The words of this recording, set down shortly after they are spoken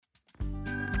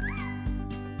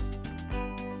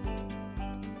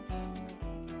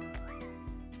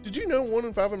Did you know 1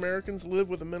 in 5 Americans live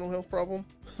with a mental health problem?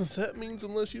 That means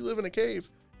unless you live in a cave,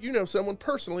 you know someone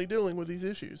personally dealing with these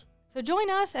issues. So join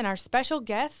us and our special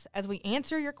guests as we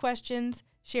answer your questions,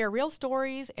 share real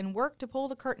stories, and work to pull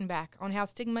the curtain back on how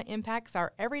stigma impacts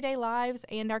our everyday lives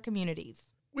and our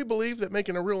communities. We believe that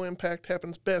making a real impact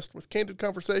happens best with candid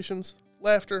conversations,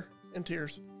 laughter, and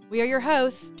tears. We are your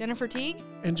hosts, Jennifer Teague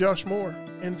and Josh Moore,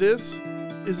 and this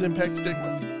is Impact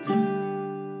Stigma.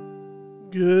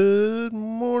 Good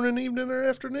morning, evening, or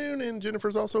afternoon, and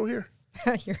Jennifer's also here.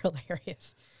 You're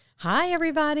hilarious. Hi,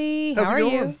 everybody. How's How it are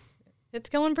going? you? It's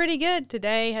going pretty good.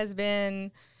 Today has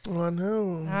been... Oh, I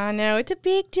know. It's a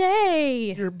big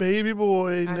day. Your baby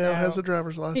boy I now know. has a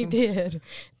driver's license. He did.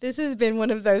 This has been one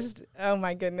of those... Oh,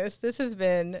 my goodness. This has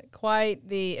been quite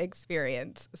the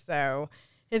experience. So...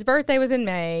 His birthday was in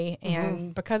May,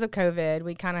 and because of COVID,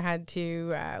 we kind of had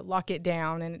to lock it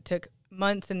down, and it took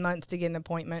months and months to get an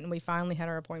appointment, and we finally had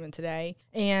our appointment today.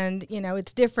 And, you know,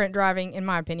 it's different driving, in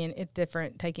my opinion, it's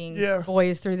different taking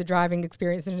boys through the driving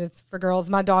experience than it is for girls.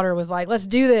 My daughter was like, let's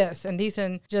do this, and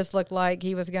Deason just looked like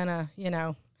he was going to, you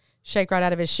know, shake right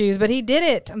out of his shoes, but he did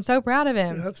it. I'm so proud of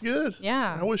him. Yeah, that's good.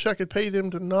 Yeah. I wish I could pay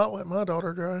them to not let my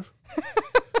daughter drive.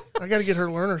 I got to get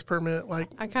her learner's permit,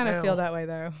 I kind of feel that way,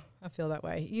 though. I feel that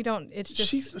way. You don't, it's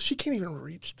just... She can't even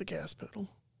reach the gas pedal.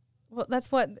 Well,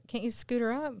 that's what, can't you scoot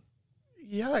her up?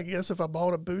 Yeah, I guess if I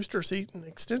bought a booster seat and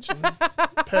extension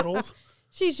pedals.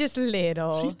 She's just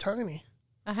little. She's tiny.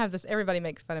 I have this, everybody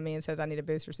makes fun of me and says I need a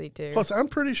booster seat too. Plus, I'm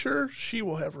pretty sure she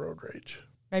will have road rage.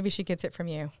 Maybe she gets it from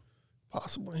you.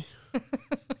 Possibly.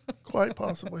 Quite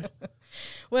possibly.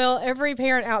 Well, every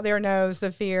parent out there knows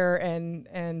the fear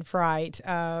and fright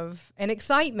of, and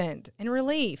excitement and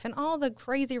relief and all the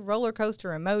crazy roller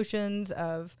coaster emotions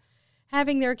of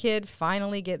having their kid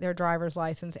finally get their driver's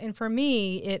license. And for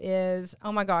me, it is,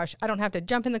 oh my gosh, I don't have to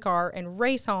jump in the car and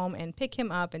race home and pick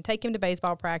him up and take him to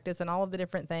baseball practice and all of the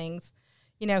different things.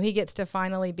 You know, he gets to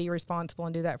finally be responsible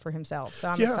and do that for himself. So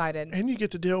I'm excited. And you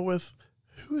get to deal with,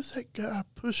 who is that guy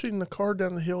pushing the car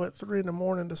down the hill at 3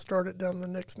 a.m. to start it down the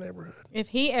next neighborhood? If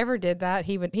he ever did that,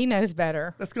 he knows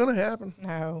better. That's going to happen.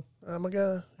 No. I'm a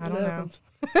guy. I don't know.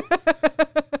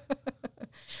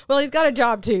 Well, he's got a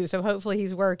job too, so hopefully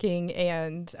he's working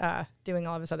and doing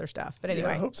all of his other stuff. But anyway.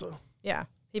 Yeah, I hope so. Yeah,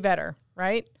 he better,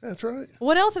 right? That's right.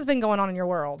 What else has been going on in your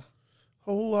world?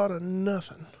 Whole lot of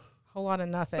nothing. Whole lot of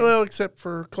nothing. Well, except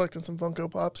for collecting some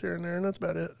Funko Pops here and there, and that's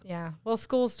about it. Yeah. Well,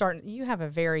 school's starting. You have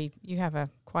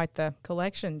quite the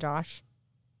collection, Josh.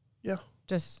 Yeah.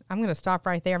 I'm going to stop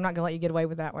right there. I'm not going to let you get away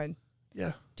with that one.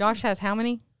 Yeah. Josh has how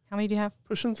many? How many do you have?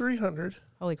 Pushing 300.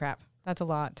 Holy crap. That's a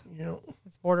lot. Yeah.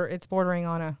 It's bordering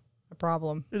on a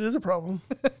problem. It is a problem.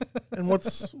 And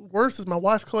what's worse is my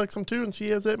wife collects them too, and she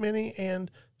has that many,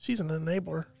 and she's an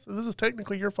enabler. So this is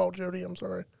technically your fault, Jody. I'm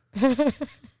sorry.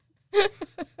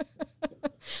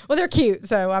 Well, they're cute,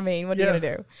 so, I mean, what are you going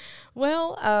to do?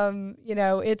 Well, you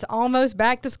know, it's almost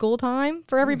back to school time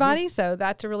for everybody, so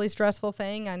that's a really stressful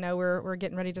thing. I know we're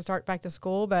getting ready to start back to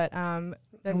school, but... and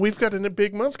we've got a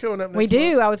big month coming up next We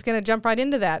do. month. I was going to jump right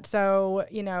into that. So,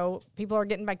 you know, people are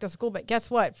getting back to school, but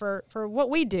guess what? For what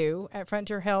we do at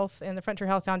Frontier Health and the Frontier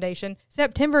Health Foundation,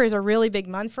 September is a really big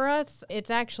month for us. It's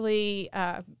actually...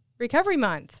 Recovery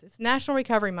Month. It's National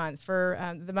Recovery Month for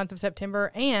the month of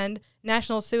September and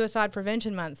National Suicide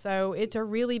Prevention Month. So it's a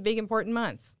really big, important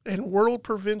month. And World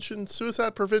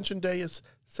Suicide Prevention Day is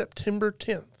September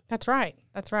 10th. That's right.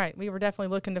 That's right. We were definitely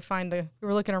looking to we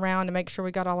were looking around to make sure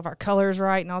we got all of our colors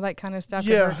right and all that kind of stuff.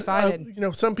 Yeah. We're excited. You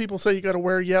know, some people say you got to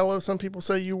wear yellow. Some people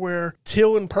say you wear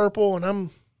teal and purple, and I'm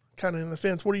kind of in the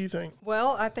fence. What do you think?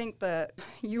 Well, I think that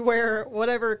you wear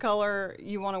whatever color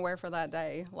you want to wear for that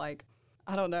day. Like,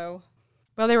 I don't know.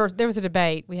 Well, there was a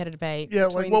debate. We had a debate. Yeah,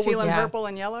 like Between what teal was and Yeah. purple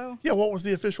and yellow? Yeah, what was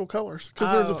the official colors?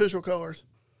 Because there's official colors.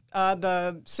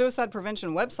 The suicide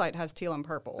prevention website has teal and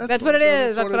purple. That's what it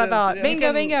is. That's what I thought. Yeah.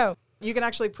 Bingo, bingo. You can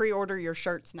actually pre-order your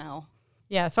shirts now.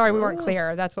 Yeah, sorry we weren't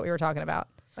clear. That's what we were talking about.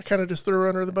 I kind of just threw her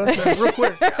under the bus there real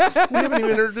quick. We haven't even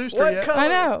introduced her What yet. color? I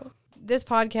know. This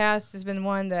podcast has been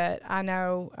one that I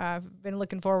know I've been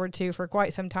looking forward to for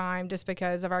quite some time just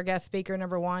because of our guest speaker,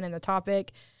 number one, and the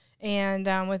topic. And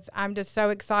I'm just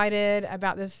so excited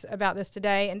about this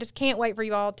today, and just can't wait for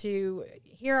you all to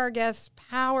hear our guest's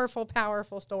powerful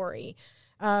story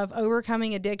of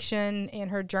overcoming addiction and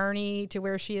her journey to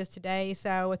where she is today.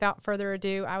 So without further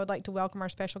ado, I would like to welcome our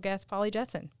special guest, Polly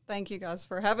Jessen. Thank you guys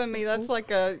for having me. That's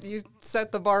like you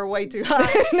set the bar way too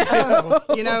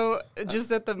high. You know,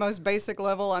 just at the most basic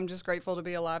level, I'm just grateful to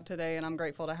be alive today, and I'm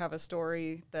grateful to have a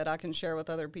story that I can share with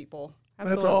other people.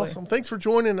 Absolutely. That's awesome. Thanks for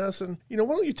joining us. And, why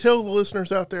don't you tell the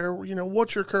listeners out there,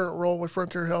 what's your current role with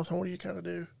Frontier Health and what do you kind of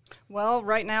do? Well,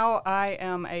 right now I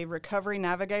am a recovery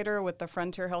navigator with the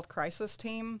Frontier Health Crisis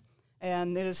Team,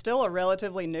 and it is still a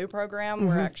relatively new program.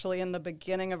 We're actually in the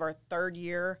beginning of our 3rd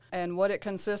year, and what it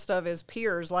consists of is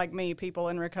peers like me, people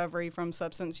in recovery from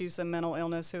substance use and mental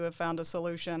illness who have found a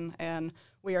solution, and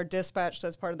we are dispatched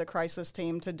as part of the crisis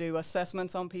team to do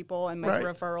assessments on people and make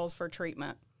referrals for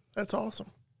treatment. That's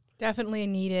awesome. Definitely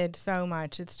needed so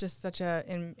much. It's just such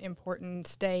an important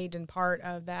stage and part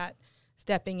of that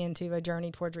stepping into a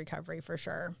journey towards recovery for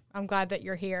sure. I'm glad that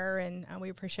you're here, and we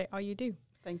appreciate all you do.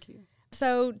 Thank you.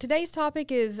 So today's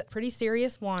topic is a pretty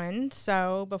serious one.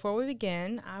 So before we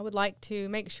begin, I would like to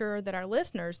make sure that our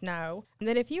listeners know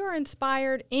that if you are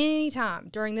inspired anytime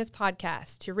during this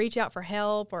podcast to reach out for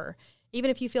help, or even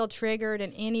if you feel triggered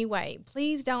in any way,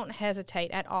 please don't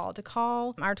hesitate at all to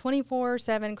call our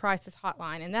 24/7 crisis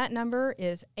hotline. And that number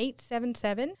is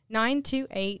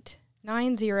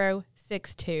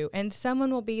 877-928-9062. And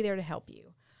someone will be there to help you.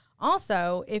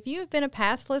 Also, if you've been a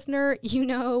past listener, you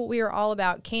know we are all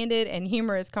about candid and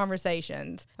humorous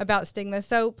conversations about stigma.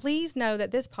 So please know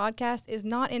that this podcast is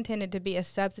not intended to be a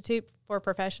substitute for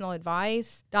professional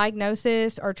advice,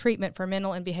 diagnosis, or treatment for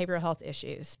mental and behavioral health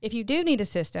issues. If you do need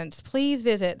assistance, please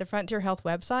visit the Frontier Health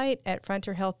website at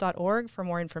frontierhealth.org for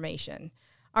more information.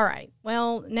 All right.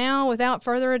 Well, now without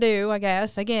further ado, I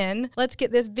guess, again, let's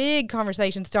get this big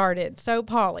conversation started. So,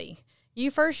 Polly, you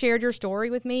first shared your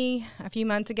story with me a few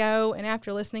months ago, and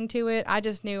after listening to it, I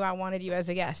just knew I wanted you as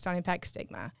a guest on Impact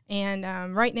Stigma.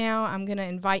 And right now, I'm going to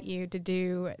invite you to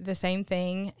do the same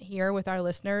thing here with our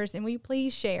listeners. And will you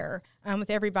please share with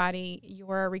everybody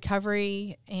your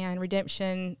recovery and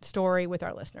redemption story with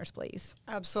our listeners, please?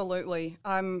 Absolutely.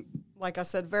 I'm, like I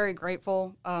said, very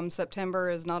grateful. September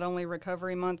is not only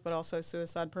Recovery Month, but also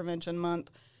Suicide Prevention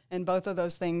Month. And both of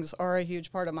those things are a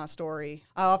huge part of my story.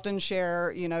 I often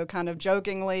share, kind of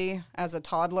jokingly as a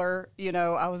toddler, I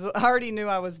already knew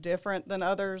I was different than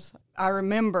others. I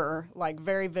remember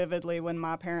very vividly when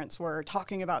my parents were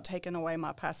talking about taking away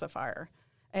my pacifier.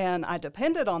 And I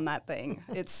depended on that thing.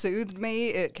 It soothed me.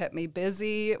 It kept me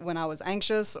busy. When I was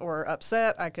anxious or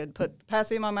upset, I could put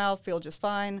Passy in my mouth, feel just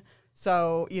fine.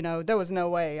 So, there was no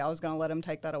way I was going to let him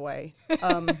take that away.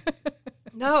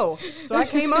 No. So I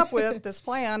came up with this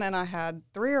plan, and I had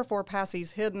 3 or 4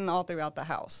 Passies hidden all throughout the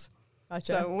house. Gotcha.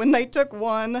 So when they took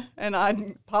one, and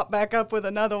I'd pop back up with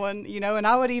another one, and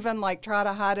I would even try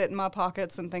to hide it in my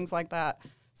pockets and things like that.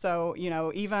 So,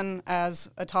 even as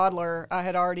a toddler, I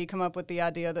had already come up with the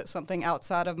idea that something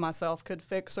outside of myself could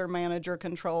fix or manage or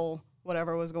control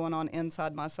whatever was going on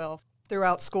inside myself.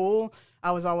 Throughout school,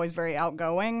 I was always very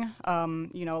outgoing. A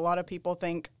lot of people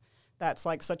think that's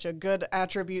such a good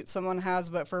attribute someone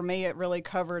has, but for me, it really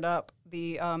covered up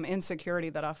the insecurity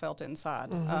that I felt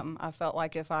inside. I felt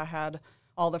like if I had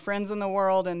all the friends in the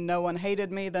world and no one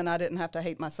hated me, then I didn't have to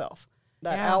hate myself.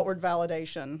 That outward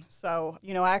validation. So,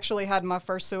 I actually had my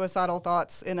first suicidal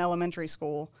thoughts in elementary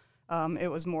school.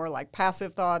 It was more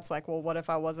passive thoughts, well, what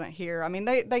if I wasn't here? I mean,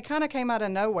 they kind of came out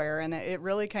of nowhere, and it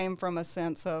really came from a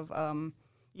sense of,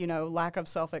 lack of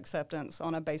self-acceptance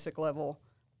on a basic level.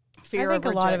 Fear I think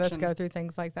of a lot of us rejection. go through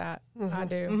things like that. I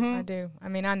do. I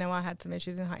mean, I know I had some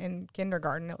issues in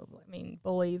kindergarten.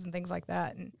 Bullies and things like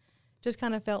that, and just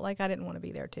kind of felt like I didn't want to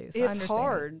be there too. So it's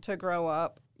hard to grow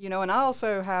up, and I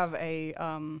also have a,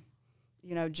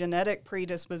 genetic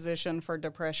predisposition for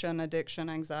depression, addiction,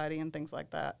 anxiety, and things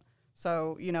like that.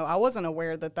 So, I wasn't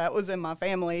aware that was in my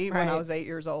family when I was 8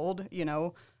 years old.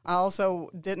 I also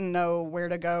didn't know where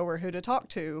to go or who to talk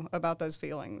to about those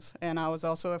feelings. And I was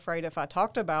also afraid if I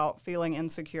talked about feeling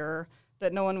insecure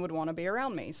that no one would want to be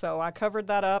around me. So I covered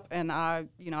that up, and I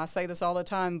say this all the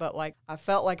time, but I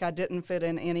felt like I didn't fit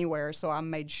in anywhere. So I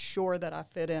made sure that I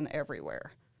fit in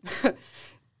everywhere.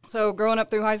 So growing up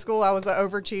through high school, I was an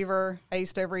overachiever,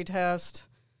 aced every test,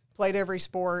 played every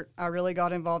sport. I really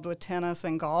got involved with tennis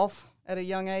and golf at a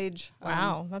young age.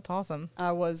 Wow, that's awesome.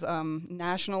 I was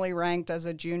nationally ranked as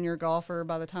a junior golfer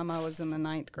by the time I was in the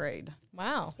 9th grade.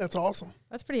 Wow. That's awesome.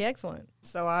 That's pretty excellent.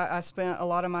 So I spent a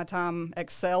lot of my time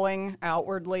excelling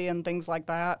outwardly and things like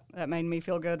that. That made me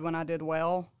feel good when I did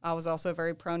well. I was also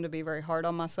very prone to be very hard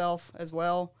on myself as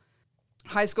well.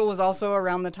 High school was also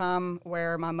around the time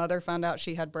where my mother found out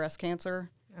she had breast cancer.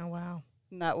 Oh, wow.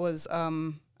 And that was,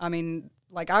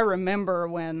 I remember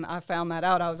when I found that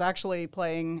out, I was actually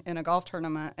playing in a golf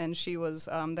tournament, and she was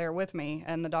there with me,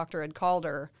 and the doctor had called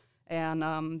her. And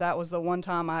that was the one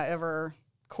time I ever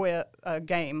quit a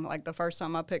game, the first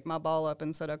time I picked my ball up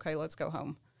and said, okay, let's go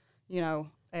home,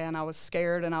 and I was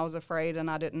scared and I was afraid, and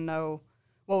I didn't know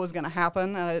what was going to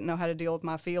happen. I didn't know how to deal with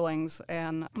my feelings.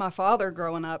 And my father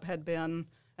growing up had been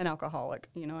an alcoholic,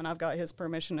 and I've got his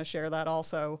permission to share that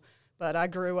also. but I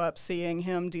grew up seeing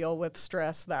him deal with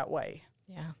stress that way.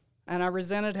 Yeah. And I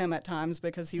resented him at times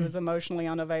because he was emotionally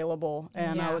unavailable,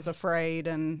 and I was afraid,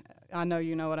 and I know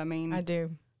you know what I mean. I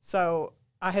do. So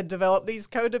I had developed these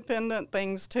codependent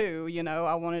things too. You know,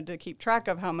 I wanted to keep track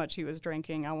of how much he was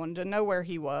drinking. I wanted to know where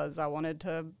he was. I wanted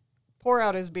to pour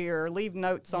out his beer, leave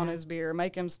notes on his beer,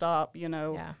 make him stop, you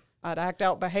know. Yeah. I'd act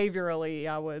out behaviorally.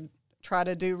 I would try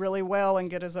to do really well and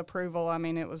get his approval. I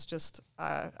mean, it was just,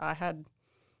 I had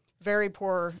very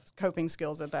poor coping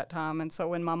skills at that time. And so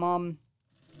when my mom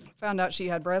found out she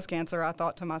had breast cancer, I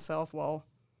thought to myself, well,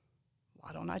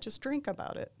 why don't I just drink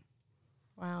about it?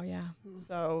 Wow, yeah.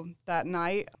 So that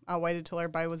night, I waited till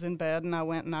everybody was in bed, and I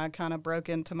went and I kind of broke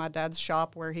into my dad's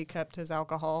shop where he kept his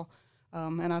alcohol,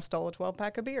 and I stole a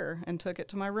 12-pack of beer and took it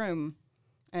to my room.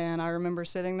 And I remember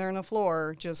sitting there on the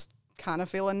floor just kind of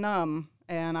feeling numb,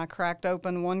 and I cracked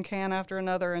open one can after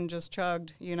another and just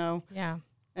chugged, you know. Yeah.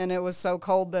 And it was so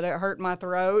cold that it hurt my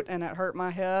throat and it hurt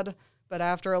my head. But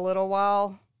after a little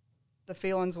while, the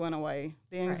feelings went away.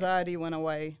 The anxiety went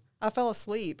away. I fell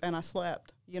asleep and I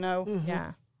slept, you know.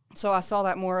 Yeah. So I saw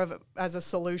that more of as a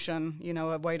solution, you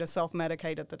know, a way to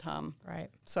self-medicate at the time. Right.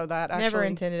 So that actually Never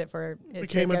intended it for it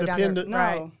became to a go down dependent. there.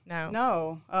 Right. No.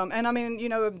 No. And I mean, you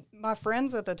know, my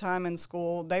friends at the time in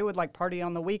school, they would like party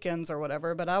on the weekends or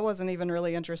whatever, but I wasn't even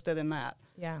really interested in that.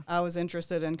 Yeah. I was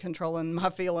interested in controlling my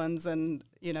feelings and,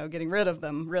 you know, getting rid of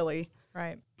them, really.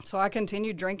 Right. So I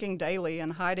continued drinking daily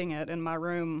and hiding it in my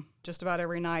room just about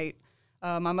every night.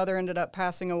 My mother ended up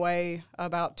passing away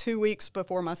about 2 weeks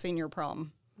before my senior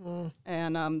prom.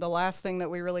 And the last thing that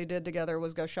we really did together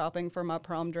was go shopping for my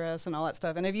prom dress and all that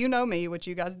stuff. And if you know me, which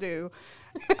you guys do,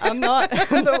 I'm not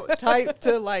the type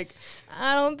to like.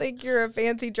 I don't think you're a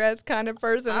fancy dress kind of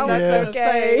person. I was That's gonna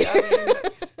okay. say, I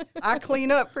mean, I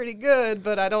clean up pretty good,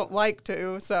 but I don't like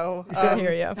to. So I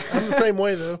hear you. I'm the same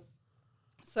way, though.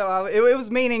 So it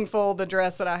was meaningful, the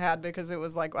dress that I had, because it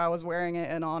was like I was wearing it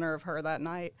in honor of her that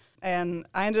night. And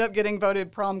I ended up getting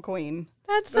voted prom queen.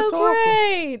 That's That's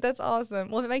great. That's awesome.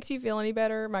 Well, if it makes you feel any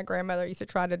better, my grandmother used to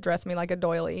try to dress me like a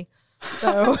doily.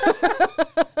 So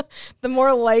the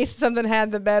more lace something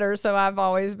had, the better. So I've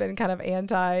always been kind of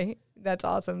anti. That's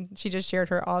awesome. She just shared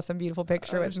her awesome, beautiful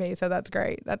picture with me. So that's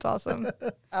great. That's awesome.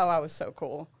 Oh, I was so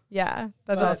cool. Yeah,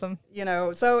 that's But, awesome. You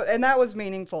know, so, and that was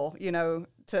meaningful, you know,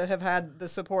 to have had the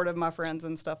support of my friends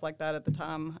and stuff like that at the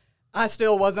time. I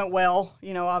still wasn't well,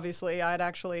 you know, obviously. I had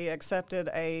actually accepted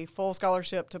a full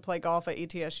scholarship to play golf at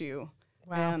ETSU.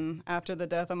 Wow. And after the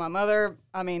death of my mother,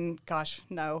 I mean, gosh,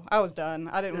 no, I was done.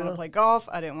 I didn't want to play golf.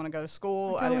 I didn't want to go to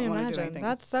school. I didn't want to do anything.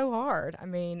 That's so hard. I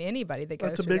mean, anybody that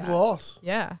goes That's a through big that. loss.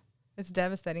 Yeah, it's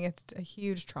devastating. It's a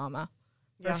huge trauma,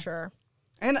 for Yeah. sure.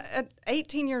 And at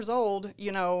 18 years old,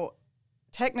 you know,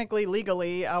 technically,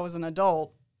 legally, I was an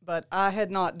adult, but I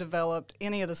had not developed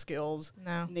any of the skills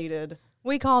No. needed.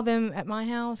 We call them at my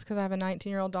house, because I have a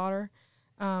 19-year-old daughter,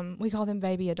 we call them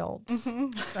baby adults.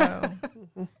 So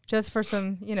just for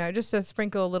some, you know, just to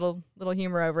sprinkle a little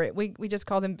humor over it, we just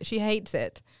call them, she hates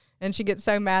it. And she gets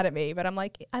so mad at me, but I'm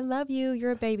like, I love you. You're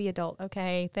a baby adult.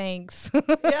 Okay, thanks.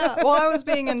 Yeah. Well, I was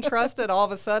being entrusted all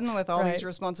of a sudden with all Right. these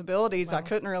responsibilities. Wow. I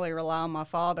couldn't really rely on my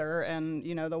father. And,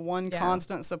 you know, the one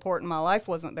constant support in my life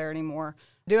wasn't there anymore.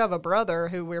 I do have a brother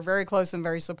who we're very close and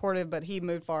very supportive, but he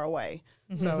moved far away.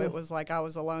 So it was like I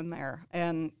was alone there.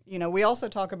 And, you know, we also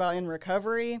talk about in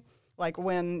recovery, like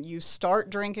when you start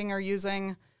drinking or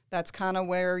using, that's kind of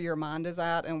where your mind is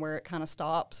at and where it kind of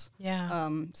stops. Yeah.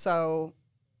 So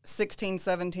 16,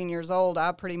 17 years old,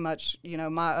 I pretty much, you know,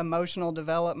 my emotional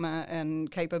development and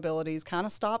capabilities kind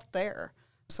of stopped there.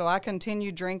 So I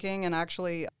continued drinking, and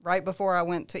actually right before I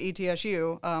went to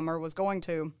ETSU, or was going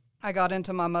to, I got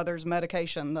into my mother's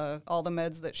medication, all the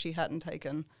meds that she hadn't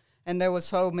taken. And there was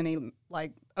so many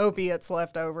like opiates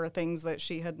left over, things that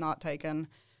she had not taken.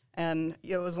 And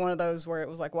it was one of those where it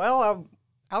was like, well,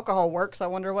 alcohol works. I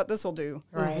wonder what this will do.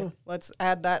 Right. Let's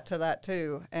add that to that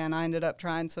too. And I ended up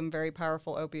trying some very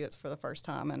powerful opiates for the first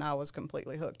time, and I was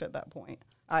completely hooked at that point.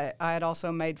 I had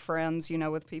also made friends, you know,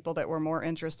 with people that were more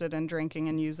interested in drinking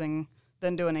and using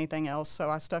than doing anything else. So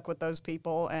I stuck with those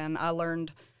people, and I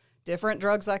learned different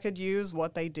drugs I could use,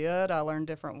 what they did. I learned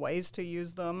different ways to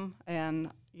use them.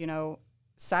 And, you know,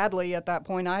 sadly at that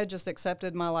point, I had just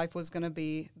accepted my life was going to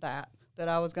be that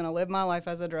I was going to live my life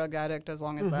as a drug addict as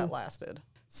long as that lasted.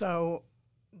 So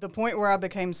the point where I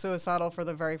became suicidal for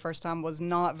the very first time was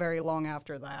not very long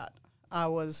after that. I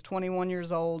was 21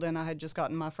 years old, and I had just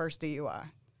gotten my first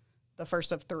DUI, the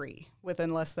first of 3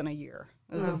 within less than a year.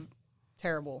 It was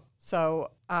terrible.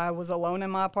 So I was alone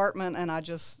in my apartment, and I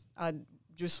just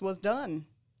was done,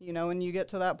 you know, and you get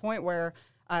to that point where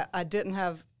I didn't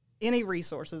have any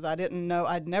resources. I didn't know.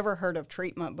 I'd never heard of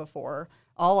treatment before.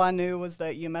 All I knew was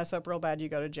that you mess up real bad, you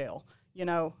go to jail.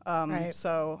 Right.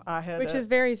 So I had, which is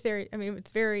very serious. I mean,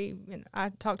 it's very. I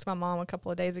talked to my mom a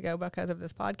couple of days ago because of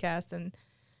this podcast, and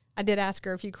I did ask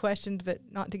her a few questions, but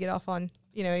not to get off on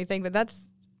anything. But that's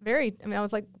very. I mean, I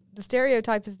was like, the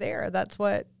stereotype is there. That's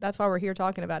why we're here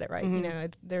talking about it, right? Mm-hmm.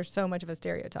 There's so much of a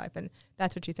stereotype, and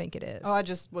that's what you think it is. Oh, I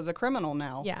just was a criminal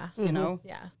now. Yeah.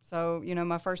 Yeah. So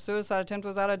my first suicide attempt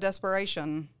was out of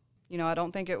desperation. I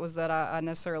don't think it was that I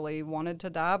necessarily wanted to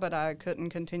die, but I couldn't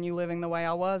continue living the way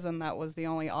I was, and that was the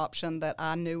only option that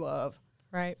I knew of.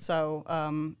 Right. So,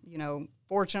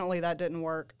 fortunately that didn't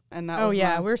work. And that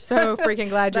we're so freaking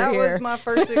glad you're here. That was my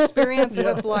first experience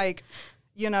with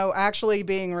actually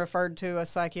being referred to a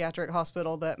psychiatric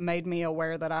hospital that made me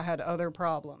aware that I had other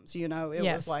problems. It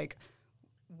was like,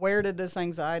 where did this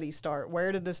anxiety start?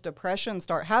 Where did this depression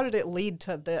start? How did it lead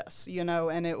to this?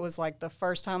 And it was like the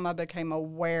first time I became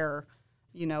aware,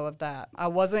 of that. I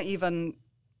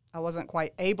wasn't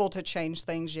quite able to change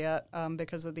things yet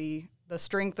because of the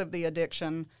strength of the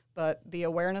addiction, but the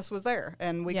awareness was there.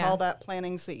 And we call that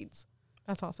planting seeds.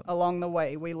 That's awesome. Along the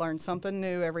way, we learn something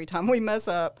new every time we mess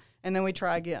up, and then we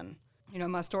try again.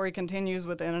 My story continues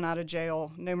with in and out of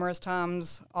jail numerous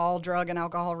times, all drug and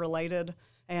alcohol related.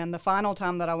 And the final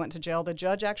time that I went to jail, the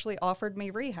judge actually offered me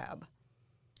rehab.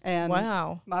 And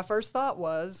wow. My first thought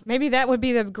was, maybe that would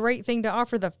be the great thing to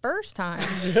offer the first time.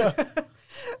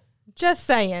 Just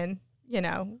saying,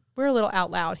 we're a little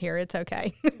out loud here. It's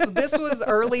okay. This was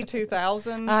early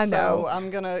 2000s. I know. So I'm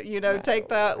going to, take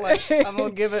that, I'm going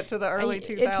to give it to the early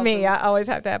 2000s. It's me. I always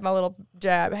have to have my little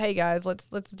jab. Hey, guys,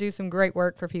 let's do some great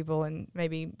work for people and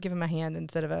maybe give them a hand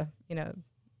instead of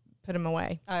put them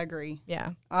away. I agree.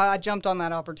 Yeah. I jumped on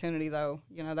that opportunity, though.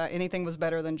 That anything was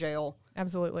better than jail.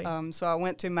 Absolutely. So I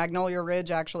went to Magnolia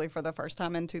Ridge, actually, for the first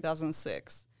time in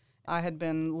 2006. I had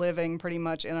been living pretty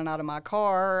much in and out of my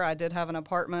car. I did have an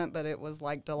apartment, but it was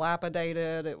like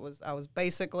dilapidated. I was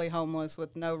basically homeless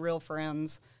with no real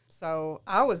friends. So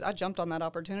I jumped on that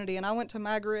opportunity, and I went to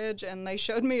Mag Ridge, and they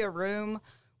showed me a room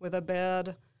with a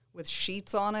bed with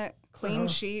sheets on it, clean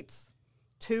sheets.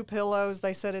 2 pillows.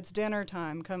 They said, it's dinner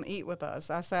time. Come eat with us.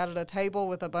 I sat at a table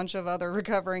with a bunch of other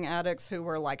recovering addicts who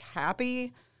were like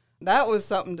happy. That was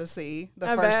something to see the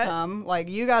first time. Like,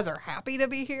 you guys are happy to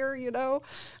be here,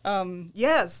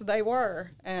 Yes, they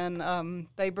were. And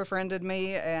they befriended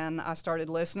me, and I started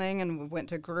listening, and we went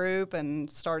to group and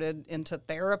started into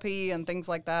therapy and things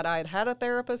like that. I had a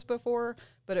therapist before,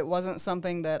 but it wasn't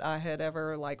something that I had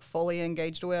ever fully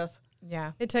engaged with.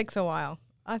 Yeah, it takes a while.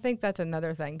 I think that's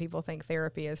another thing. People think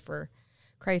therapy is for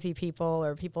crazy people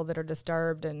or people that are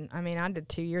disturbed. And I mean, I did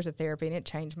 2 years of therapy, and it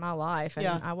changed my life. And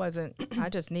I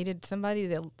just needed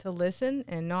somebody to listen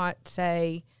and not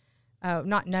say,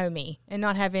 not know me and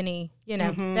not have any,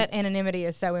 that anonymity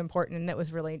is so important. And that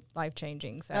was really life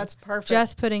changing. So that's perfect.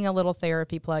 Just putting a little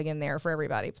therapy plug in there for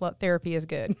everybody. Therapy is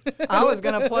good. I was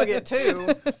going to plug it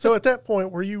too. So at that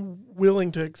point, were you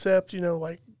willing to accept,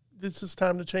 this is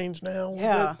time to change now?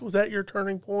 Yeah. Was that your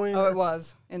turning point? Oh, it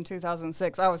was. In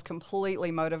 2006, I was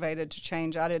completely motivated to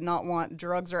change. I did not want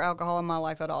drugs or alcohol in my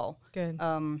life at all. Good.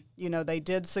 They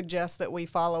did suggest that we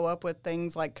follow up with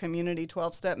things like community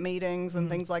 12-step meetings and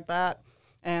things like that.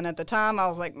 And at the time, I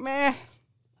was like, meh,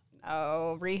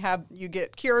 no, rehab, you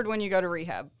get cured when you go to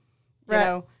rehab.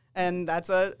 Right. And that's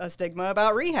a stigma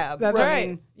about rehab. That's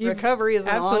right. Recovery is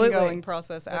an ongoing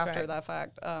process after right. that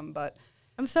fact. But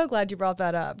I'm so glad you brought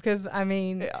that up because, I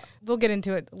mean, we'll get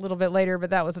into it a little bit later,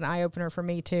 but that was an eye-opener for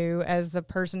me, too, as the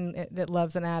person that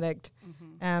loves an addict.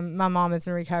 My mom is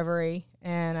in recovery,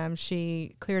 and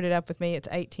she cleared it up with me. It's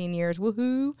 18 years.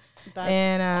 Woohoo.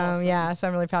 That's awesome. Yeah, so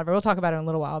I'm really proud of her. We'll talk about it in a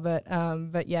little while,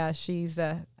 but yeah, she's,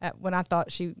 when I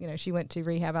thought she went to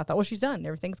rehab, I thought, well, she's done.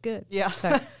 Everything's good. Yeah.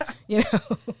 So,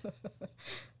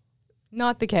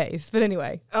 not the case, but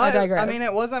anyway, I digress. I mean,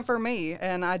 it wasn't for me,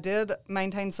 and I did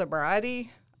maintain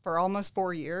sobriety for almost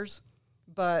 4 years,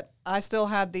 but I still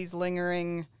had these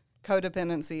lingering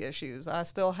codependency issues. I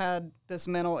still had this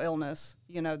mental illness,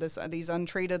 these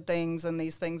untreated things and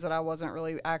these things that I wasn't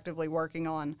really actively working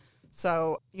on.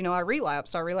 So, I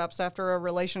relapsed. I relapsed after a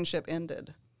relationship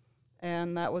ended,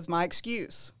 and that was my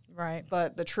excuse. Right.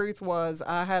 But the truth was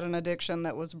I had an addiction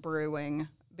that was brewing,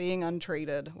 being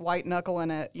untreated, white knuckling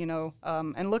it,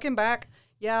 and looking back,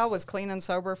 I was clean and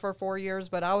sober for 4 years,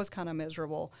 but I was kind of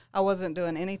miserable. I wasn't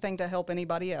doing anything to help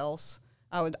anybody else.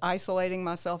 I was isolating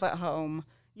myself at home.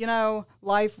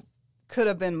 Life could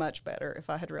have been much better if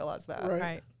I had realized that.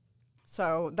 Right.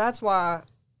 So that's why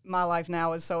my life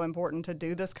now is so important to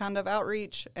do this kind of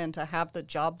outreach and to have the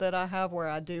job that I have where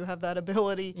I do have that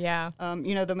ability. Yeah.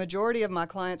 You know, the majority of my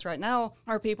clients right now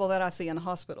are people that I see in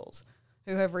hospitals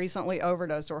who have recently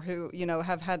overdosed or who, you know,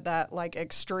 have had that like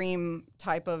extreme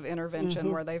type of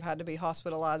intervention where they've had to be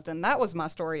hospitalized. And that was my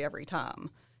story every time.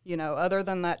 You know, other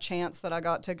than that chance that I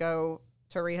got to go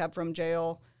to rehab from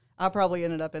jail, I probably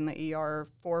ended up in the ER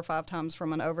 4 or 5 times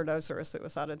from an overdose or a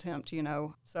suicide attempt, you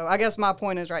know. So I guess my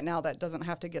point is right now that doesn't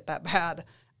have to get that bad.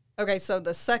 Okay, so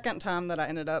the second time that I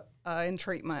ended up in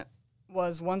treatment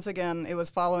was once again, it was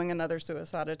following another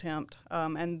suicide attempt.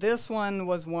 And this one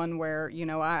was one where, you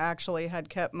know, I actually had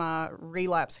kept my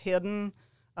relapse hidden.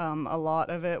 A lot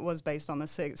of it was based on the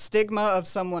stigma of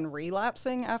someone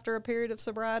relapsing after a period of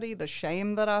sobriety, the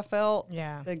shame that I felt,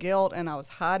 the guilt, and I was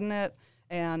hiding it.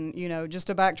 And, you know, just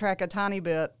to backtrack a tiny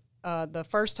bit, the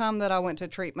first time that I went to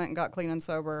treatment and got clean and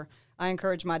sober, I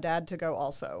encouraged my dad to go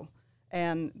also.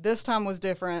 And this time was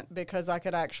different because I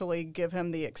could actually give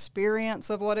him the experience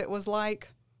of what it was like,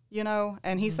 you know,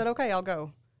 and he said, okay, I'll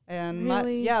go. And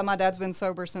my dad's been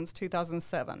sober since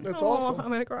 2007. That's awesome. I'm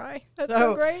going to cry. That's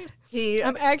so great.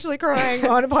 I'm I'm actually crying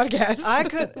on a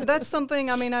podcast. That's something,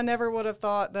 I mean, I never would have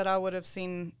thought that I would have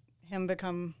seen him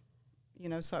become, you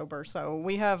know, sober. So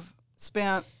we have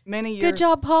spent many years. Good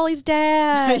job, Polly's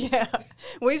dad. Yeah.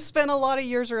 We've spent a lot of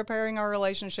years repairing our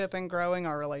relationship and growing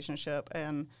our relationship.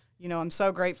 And, you know, I'm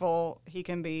so grateful he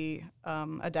can be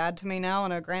a dad to me now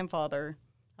and a grandfather.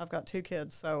 I've got 2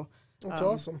 kids, so. That's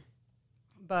awesome.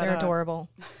 But, They're adorable.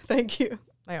 Thank you.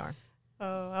 They are.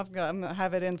 I'm going to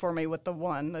have it in for me with the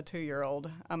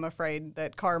 2-year-old. I'm afraid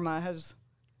that karma has.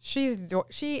 She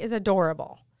is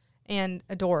adorable, and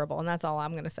that's all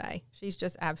I'm going to say. She's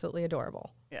just absolutely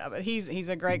adorable. Yeah, but he's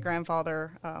a great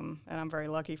grandfather, and I'm very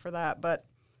lucky for that. But,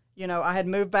 you know, I had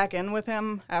moved back in with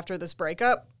him after this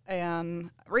breakup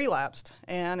and relapsed,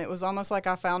 and it was almost like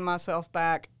I found myself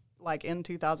back like in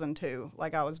 2002.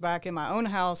 Like I was back in my own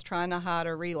house trying to hide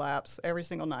a relapse every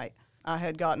single night. I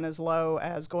had gotten as low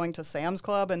as going to Sam's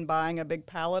Club and buying a big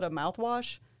pallet of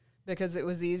mouthwash because it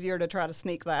was easier to try to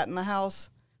sneak that in the house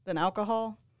than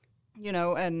alcohol, you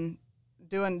know, and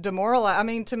doing I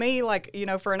mean, to me, like, you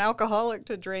know, for an alcoholic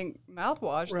to drink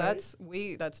mouthwash,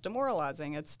 right. That's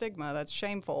demoralizing. It's stigma. That's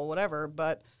shameful, whatever.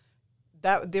 But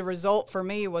the result for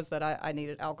me was that I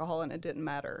needed alcohol and it didn't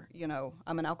matter. You know,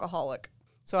 I'm an alcoholic.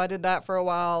 So I did that for a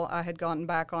while. I had gone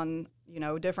back on, you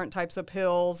know, different types of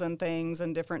pills and things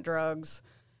and different drugs.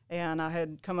 And I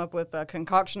had come up with a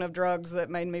concoction of drugs that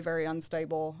made me very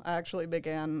unstable. I actually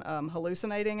began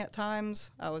hallucinating at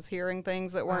times. I was hearing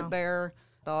things that weren't there.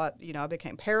 Thought, you know, I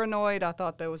became paranoid. I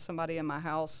thought there was somebody in my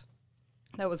house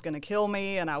that was going to kill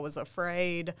me, and I was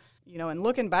afraid. You know, and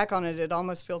looking back on it, it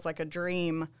almost feels like a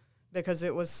dream because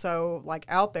it was so, like,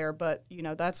 out there. But, you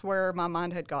know, that's where my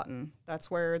mind had gotten.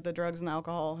 That's where the drugs and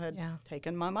alcohol had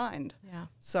taken my mind. Yeah.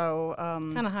 So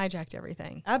kind of hijacked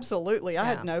everything. Absolutely. I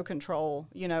had no control.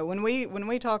 You know, when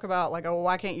we talk about, like, oh,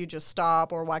 why can't you just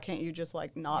stop, or why can't you just,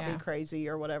 like, not be crazy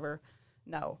or whatever?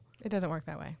 No. It doesn't work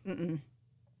that way. Mm-mm.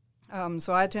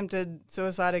 So I attempted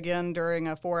suicide again during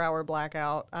a 4-hour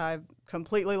blackout. I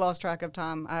completely lost track of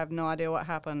time. I have no idea what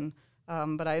happened,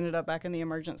 but I ended up back in the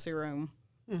emergency room.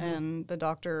 Mm-hmm. And the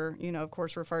doctor, you know, of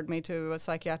course, referred me to a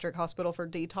psychiatric hospital for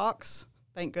detox.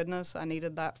 Thank goodness I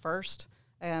needed that first.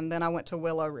 And then I went to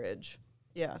Willow Ridge.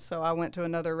 Yeah, so I went to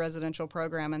another residential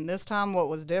program. And this time what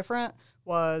was different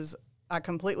was I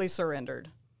completely surrendered.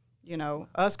 You know,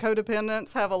 us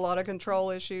codependents have a lot of control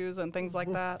issues and things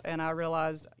like that. And I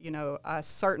realized, you know, I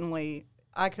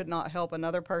could not help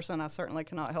another person. I certainly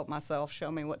cannot help myself.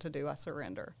 Show me what to do. I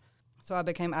surrender. So I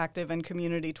became active in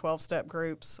community 12-step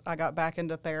groups. I got back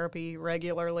into therapy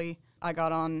regularly. I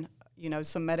got on, you know,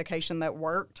 some medication that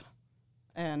worked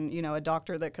and, you know, a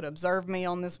doctor that could observe me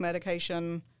on this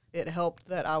medication. It helped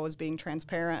that I was being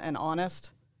transparent and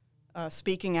honest,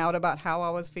 speaking out about how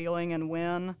I was feeling and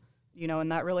when. You know,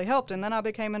 and that really helped. And then I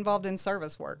became involved in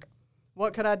service work.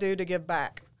 What could I do to give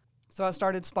back? So I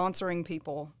started sponsoring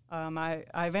people. I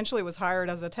eventually was hired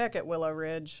as a tech at Willow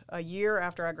Ridge a year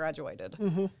after I graduated.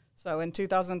 Mm-hmm. So in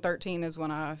 2013 is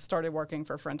when I started working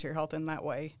for Frontier Health in that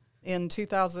way. In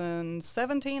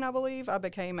 2017, I believe, I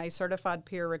became a certified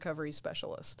peer recovery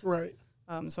specialist. Right.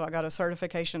 So I got a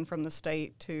certification from the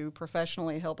state to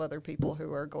professionally help other people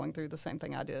who are going through the same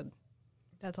thing I did.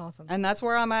 That's awesome. And that's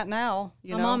where I'm at now.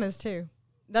 My mom is too.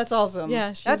 That's awesome.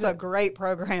 Yeah. That's a great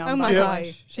program. Oh my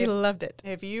gosh. She loved it.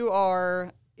 If you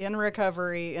are in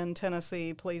recovery in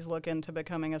Tennessee, please look into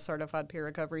becoming a certified peer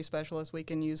recovery specialist. We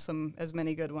can use as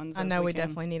many good ones as we can. I know we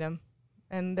definitely need them.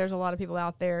 And there's a lot of people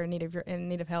out there in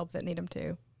need of help that need them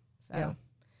too. So,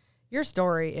 your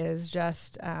story is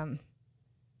just, I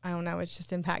don't know, it's just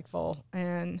impactful.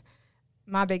 And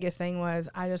my biggest thing was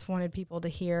I just wanted people to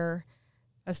hear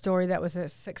a story that was a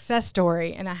success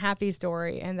story and a happy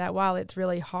story, and that while it's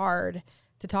really hard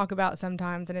to talk about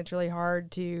sometimes and it's really hard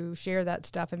to share that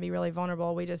stuff and be really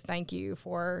vulnerable, we just thank you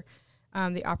for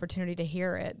the opportunity to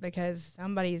hear it, because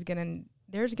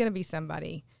there's going to be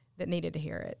somebody that needed to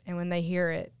hear it. And when they hear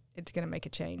it, it's going to make a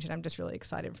change. And I'm just really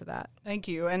excited for that. Thank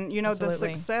you. And, Absolutely. The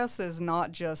success is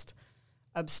not just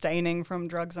abstaining from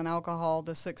drugs and alcohol.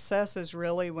 The success is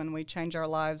really when we change our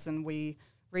lives and we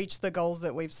reach the goals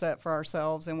that we've set for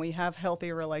ourselves, and we have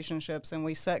healthy relationships, and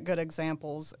we set good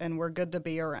examples, and we're good to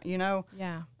be around.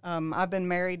 Yeah. I've been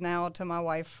married now to my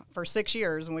wife for 6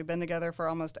 years, and we've been together for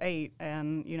almost 8.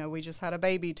 And, we just had a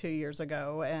baby 2 years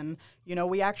ago. And,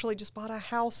 we actually just bought a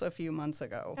house a few months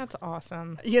ago. That's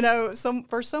awesome.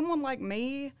 For someone like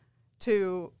me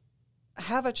to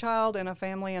have a child and a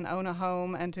family and own a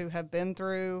home and to have been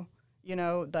through,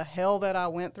 the hell that I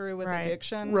went through with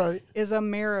addiction is a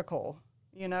miracle.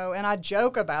 And I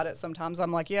joke about it sometimes.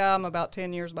 I'm like, yeah, I'm about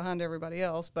 10 years behind everybody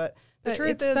else. But the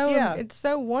truth is, it's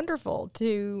so wonderful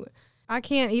I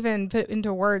can't even put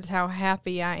into words how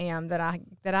happy I am that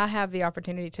I have the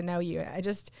opportunity to know you.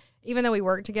 Even though we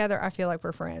work together, I feel like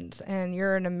we're friends, and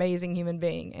you're an amazing human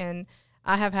being. And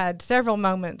I have had several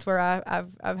moments where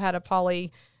I've had a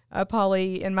Polly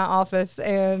in my office,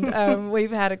 and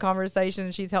we've had a conversation,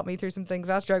 and she's helped me through some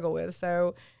things I struggle with.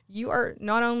 So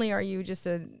not only are you just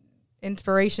an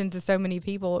inspiration to so many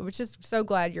people, we're just so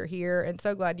glad you're here, and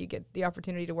so glad you get the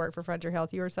opportunity to work for Frontier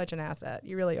Health. You are such an asset.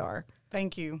 You really are.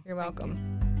 Thank you. You're welcome.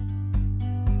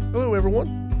 Hello,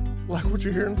 everyone. Like what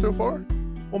you're hearing so far?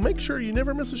 Well, make sure you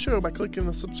never miss a show by clicking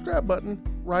the subscribe button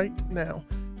right now.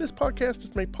 This podcast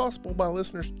is made possible by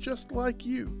listeners just like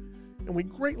you, and we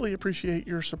greatly appreciate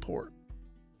your support.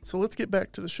 So let's get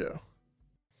back to the show.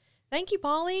 Thank you,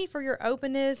 Polly, for your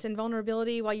openness and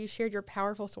vulnerability while you shared your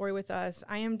powerful story with us.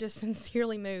 I am just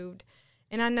sincerely moved.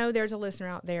 And I know there's a listener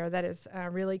out there that is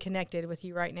really connected with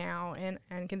you right now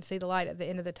and can see the light at the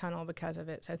end of the tunnel because of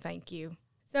it. So thank you.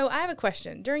 So I have a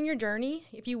question. During your journey,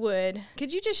 if you would,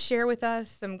 could you just share with us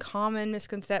some common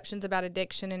misconceptions about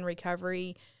addiction and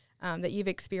recovery that you've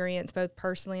experienced both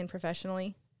personally and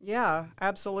professionally? Yeah,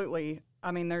 absolutely.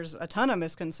 I mean, there's a ton of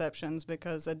misconceptions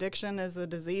because addiction is a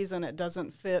disease and it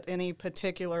doesn't fit any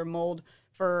particular mold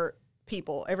for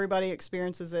people. Everybody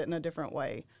experiences it in a different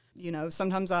way.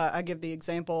 Sometimes I give the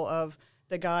example of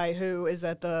the guy who is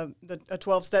at a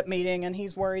 12-step meeting and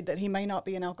he's worried that he may not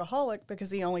be an alcoholic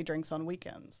because he only drinks on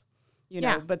weekends.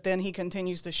 But then he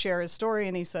continues to share his story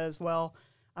and he says, well,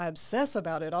 I obsess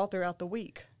about it all throughout the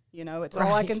week. It's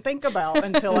all I can think about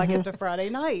until I get to Friday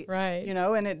night. Right.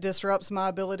 And it disrupts my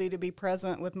ability to be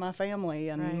present with my family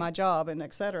and my job and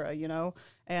et cetera,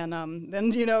 And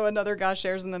then, another guy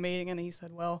shares in the meeting and he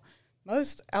said, well,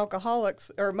 most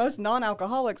alcoholics or most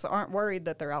non-alcoholics aren't worried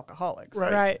that they're alcoholics.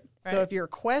 Right. So if you're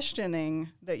questioning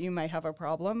that you may have a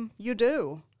problem, you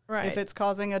do. Right. If it's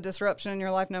causing a disruption in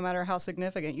your life, no matter how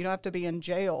significant, you don't have to be in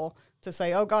jail to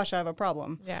say, oh, gosh, I have a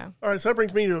problem. Yeah. All right, so that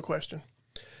brings me to a question.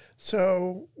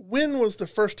 So when was the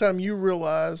first time you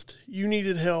realized you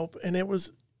needed help and it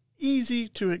was easy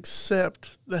to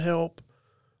accept the help,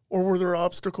 or were there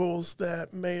obstacles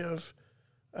that may have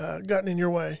gotten in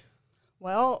your way?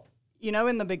 Well,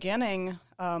 in the beginning,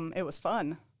 it was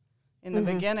fun. In the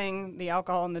beginning, the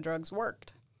alcohol and the drugs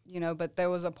worked, but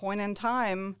there was a point in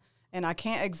time, and I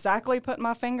can't exactly put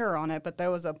my finger on it, but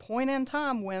there was a point in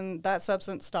time when that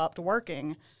substance stopped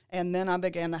working. And then I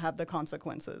began to have the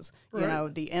consequences.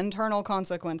 Right. The internal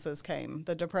consequences came,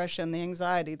 the depression, the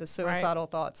anxiety, the suicidal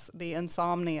thoughts, the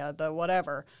insomnia, the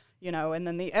whatever, and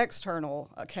then the external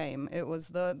came. It was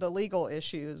the legal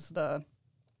issues, the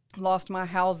lost my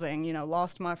housing,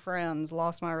 lost my friends,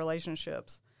 lost my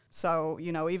relationships. So,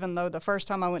 even though the first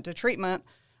time I went to treatment,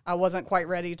 I wasn't quite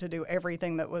ready to do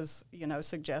everything that was,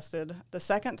 suggested. The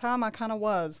second time I kind of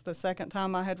was. The second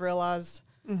time I had realized,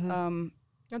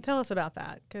 Now tell us about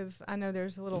that, because I know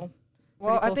there's a little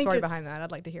cool story behind that.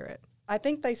 I'd like to hear it. I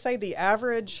think they say the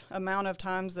average amount of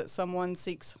times that someone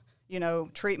seeks,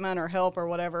 treatment or help or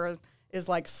whatever is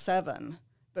like 7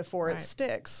 before it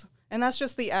sticks. And that's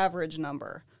just the average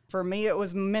number. For me, it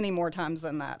was many more times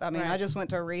than that. I mean, I just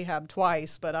went to rehab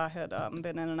twice, but I had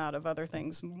been in and out of other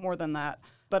things more than that.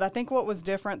 But I think what was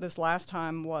different this last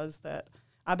time was that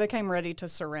I became ready to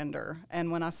surrender.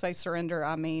 And when I say surrender,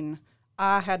 I mean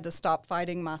I had to stop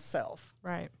fighting myself.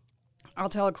 Right. I'll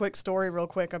tell a quick story real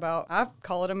quick about, I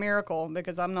call it a miracle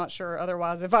because I'm not sure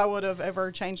otherwise if I would have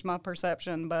ever changed my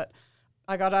perception. But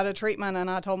I got out of treatment and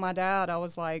I told my dad, I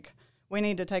was like, we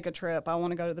need to take a trip. I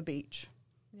want to go to the beach.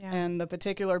 Yeah. And the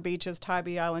particular beach is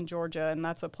Tybee Island, Georgia, and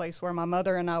that's a place where my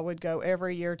mother and I would go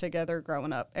every year together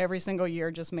growing up. Every single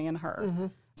year, just me and her. Mm-hmm.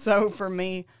 So for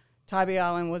me, Tybee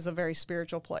Island was a very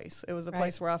spiritual place. It was a Right.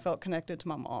 place where I felt connected to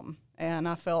my mom. And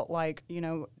I felt like,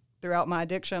 throughout my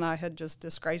addiction, I had just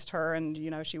disgraced her and,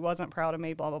 she wasn't proud of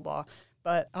me, blah, blah, blah.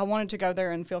 But I wanted to go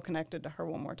there and feel connected to her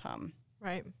one more time.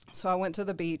 Right. So I went to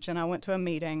the beach and I went to a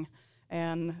meeting.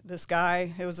 And this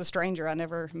guy, it was a stranger. I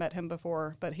never met him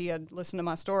before, but he had listened to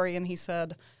my story and he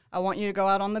said, I want you to go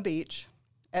out on the beach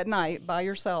at night by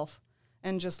yourself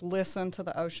and just listen to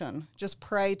the ocean. Just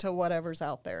pray to whatever's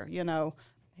out there.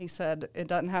 He said, it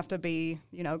doesn't have to be,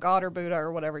 God or Buddha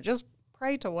or whatever. Just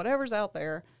pray to whatever's out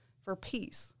there for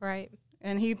peace. Right.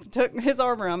 And he took his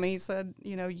arm around me. He said,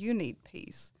 you need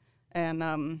peace. And,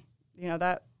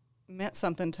 that meant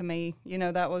something to me.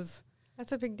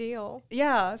 That's a big deal.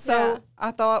 Yeah, so Yeah. I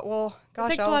thought, well,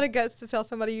 gosh, It takes a lot of guts to tell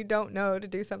somebody you don't know to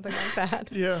do something like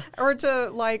that. Yeah. or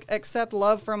to accept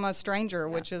love from a stranger,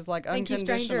 which is Thank you,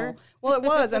 unconditional. stranger. Well, it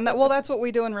was, and that's what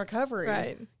we do in recovery,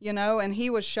 Right. And he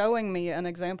was showing me an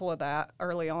example of that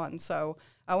early on. So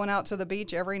I went out to the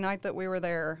beach every night that we were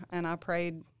there, and I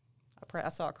prayed. I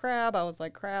saw a crab. I was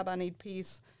like, crab, I need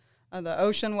peace. The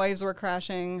ocean waves were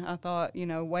crashing. I thought,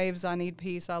 waves, I need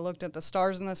peace. I looked at the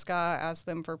stars in the sky, asked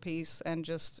them for peace, and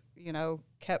just,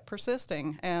 kept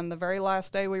persisting. And the very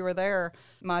last day we were there,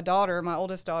 my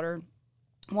oldest daughter,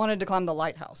 wanted to climb the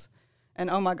lighthouse. And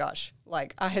oh my gosh,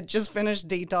 I had just finished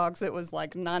detox. It was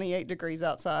 98 degrees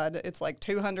outside. It's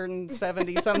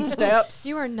 270 some steps.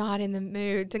 You are not in the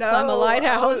mood to climb a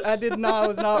lighthouse. I did not. I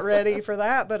was not ready for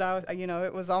that. But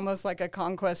it was almost like a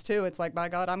conquest too. It's like, by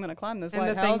God, I'm going to climb this and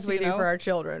lighthouse. the things we do for our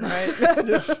children,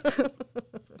 right?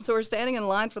 So we're standing in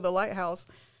line for the lighthouse,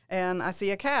 and I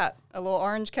see a cat, a little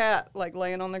orange cat,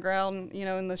 laying on the ground,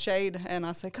 in the shade. And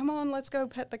I say, come on, let's go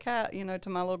pet the cat, to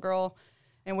my little girl.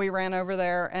 And we ran over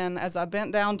there, and as I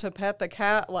bent down to pet the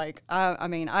cat,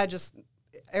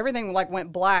 everything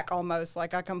went black almost. I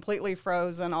completely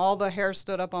froze, and all the hair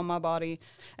stood up on my body.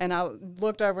 And I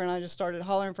looked over, and I just started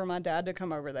hollering for my dad to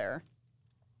come over there.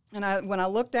 And when I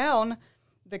looked down,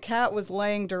 the cat was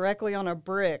laying directly on a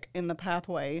brick in the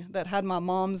pathway that had my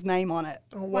mom's name on it.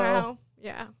 Oh, Wow.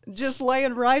 Yeah. Just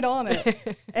laying right on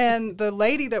it. And the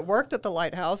lady that worked at the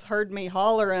lighthouse heard me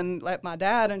holler and let my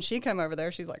dad, and she came over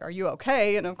there. She's like, are you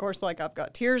okay? And of course, I've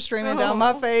got tears streaming down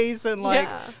my face. And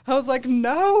Yeah. I was like,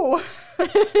 no,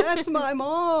 that's my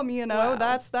mom, Wow.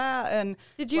 that's that. And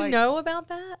Did you know about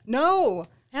that? no.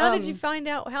 How did you find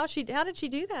out how did she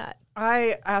do that?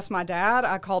 I asked my dad,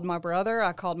 I called my brother,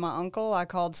 I called my uncle, I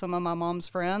called some of my mom's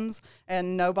friends,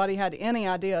 and nobody had any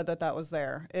idea that was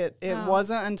there. It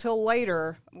wasn't until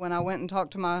later when I went and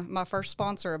talked to my first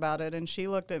sponsor about it, and she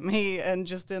looked at me and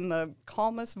just in the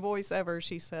calmest voice ever,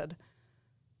 she said,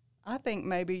 I think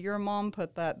maybe your mom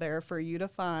put that there for you to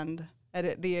find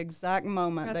at the exact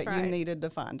moment That's that right. you needed to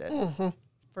find it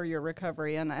for your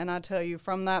recovery. And I tell you,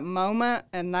 from that moment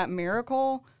and that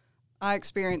miracle, I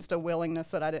experienced a willingness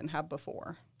that I didn't have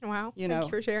before. Wow. You Thank know. you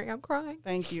for sharing. I'm crying.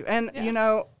 Thank you. And,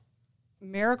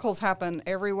 miracles happen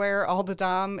everywhere all the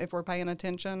time if we're paying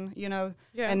attention, Yeah.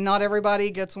 and not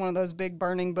everybody gets one of those big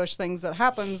burning bush things that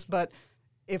happens. But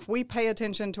if we pay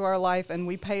attention to our life and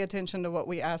we pay attention to what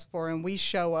we ask for and we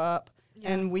show up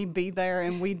and we be there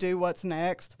and we do what's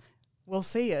next, we'll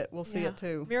see it. We'll see it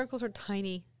too. Miracles are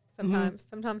tiny sometimes.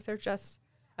 Sometimes they're just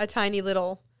a tiny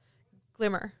little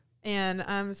glimmer. And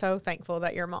I'm so thankful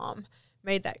that your mom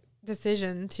made that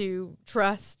decision to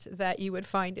trust that you would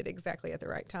find it exactly at the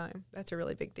right time. That's a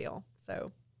really big deal.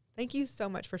 So thank you so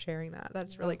much for sharing that.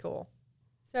 That's really cool.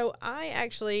 So I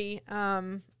actually,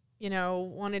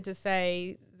 wanted to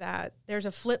say that there's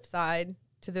a flip side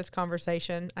to this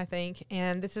conversation, I think.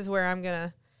 And this is where I'm going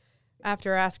to,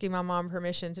 after asking my mom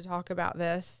permission to talk about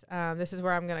this, this is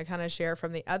where I'm going to kind of share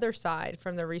from the other side,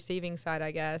 from the receiving side,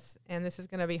 I guess. And this is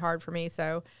going to be hard for me.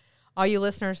 So all you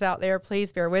listeners out there,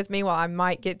 please bear with me while I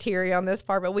might get teary on this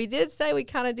part. But we did say we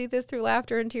kind of do this through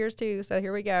laughter and tears too. So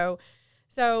here we go.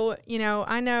 So,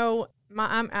 I know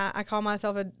I call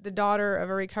myself the daughter of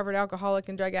a recovered alcoholic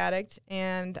and drug addict.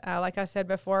 And like I said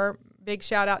before, big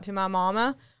shout out to my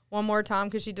mama one more time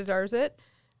because she deserves it.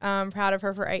 I'm proud of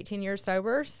her for 18 years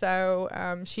sober.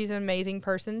 So she's an amazing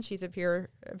person. She's a peer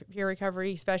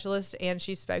recovery specialist, and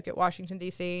she spoke at Washington,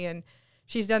 D.C., and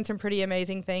she's done some pretty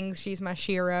amazing things. She's my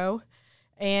shero.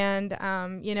 And,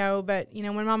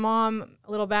 when my mom,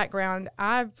 a little background,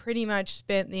 I've pretty much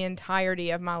spent the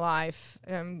entirety of my life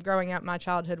growing up my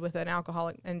childhood with an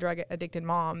alcoholic and drug addicted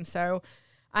mom. So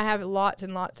I have lots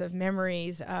and lots of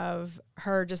memories of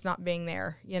her just not being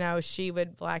there. She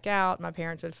would black out. My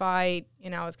parents would fight.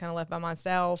 I was kind of left by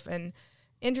myself. And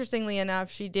interestingly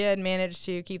enough, she did manage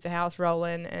to keep the house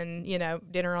rolling and,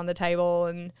 dinner on the table.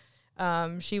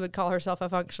 And she would call herself a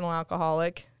functional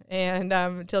alcoholic. And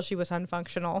until she was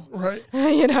unfunctional. Right.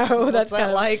 That's that kind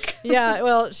of like? Yeah,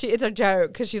 well, it's a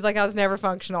joke because she's like, I was never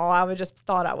functional. I would just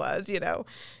thought I was,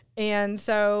 And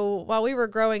so while we were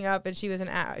growing up and she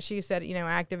said,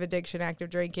 active addiction, active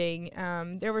drinking,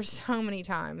 there were so many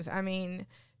times. I mean,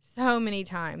 so many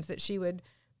times that she would,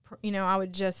 I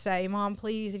would just say, Mom,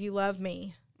 please, if you love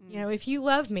me, if you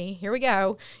love me, here we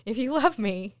go. If you love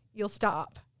me, you'll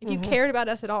stop. If you cared about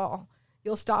us at all,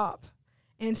 you'll stop.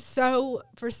 And so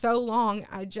for so long,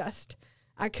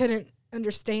 I couldn't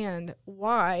understand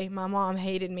why my mom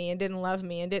hated me and didn't love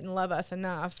me and didn't love us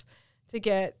enough to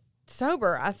get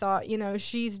sober. I thought,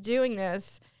 she's doing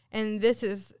this and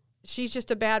she's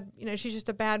just a bad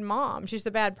mom. She's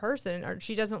a bad person, or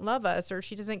she doesn't love us, or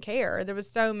she doesn't care. There was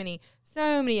so many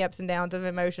ups and downs of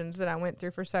emotions that I went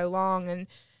through for so long.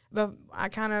 But I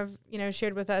kind of,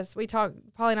 shared with us, Polly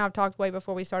and I have talked way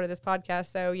before we started this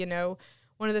podcast. So,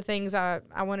 one of the things I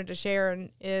wanted to share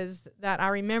is that I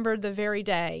remembered the very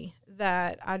day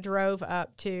that I drove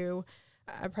up to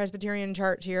a Presbyterian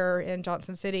church here in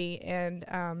Johnson City, and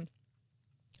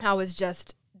I was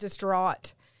just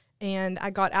distraught. And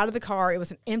I got out of the car. It was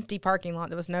an empty parking lot.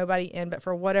 There was nobody in, but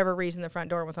for whatever reason, the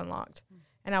front door was unlocked.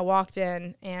 And I walked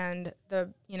in, and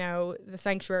the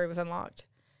sanctuary was unlocked.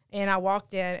 And I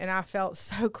walked in, and I felt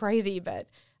so crazy, but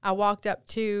I walked up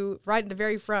to right at the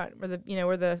very front where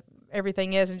the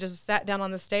everything is, and just sat down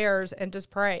on the stairs and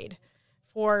just prayed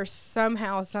for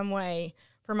somehow, some way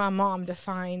for my mom to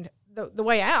find the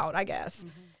way out, I guess. Mm-hmm.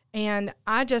 And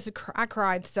I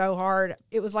cried so hard.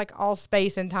 It was like all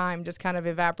space and time just kind of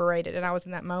evaporated, and I was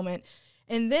in that moment.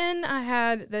 And then I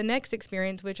had the next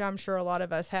experience, which I'm sure a lot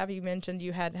of us have. You mentioned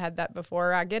you had that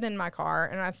before. I get in my car,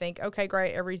 and I think, okay,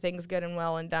 great, everything's good and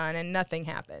well and done, and nothing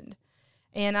happened.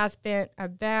 And I spent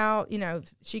about,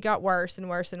 she got worse and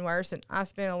worse and worse, and I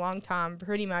spent a long time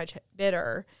pretty much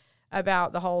bitter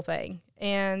about the whole thing.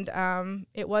 And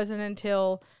it wasn't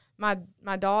until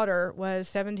my daughter was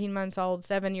 17 months old,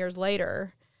 7 years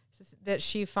later, that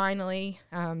she finally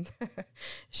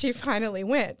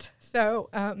went. So,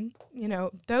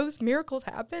 those miracles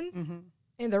happen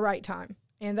in the right time,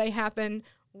 and they happen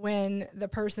when the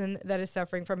person that is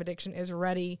suffering from addiction is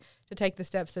ready to take the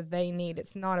steps that they need.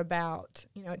 It's not about,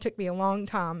 it took me a long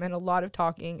time and a lot of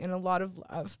talking and a lot of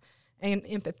love and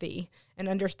empathy and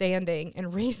understanding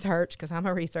and research, because I'm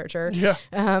a researcher,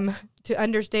 to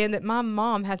understand that my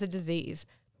mom has a disease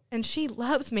and she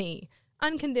loves me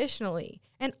unconditionally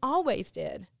and always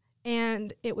did.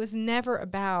 And it was never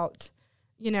about,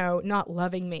 not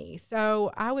loving me.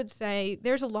 So I would say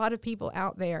there's a lot of people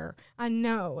out there I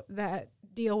know that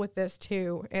deal with this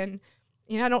too. And,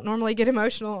 I don't normally get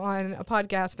emotional on a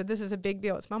podcast, but this is a big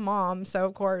deal. It's my mom. So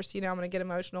of course, I'm going to get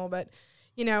emotional, but,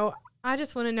 I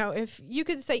just want to know if you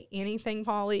could say anything,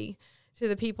 Polly, to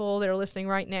the people that are listening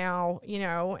right now,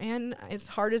 and as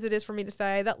hard as it is for me to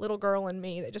say, that little girl in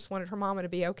me that just wanted her mama to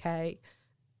be okay,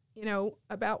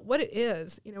 about what it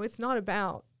is. It's not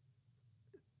about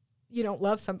you don't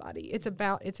love somebody. It's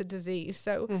a disease.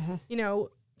 So,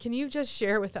 can you just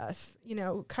share with us,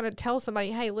 kind of tell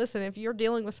somebody, hey, listen, if you're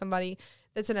dealing with somebody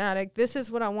that's an addict, this is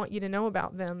what I want you to know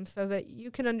about them so that you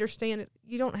can understand it.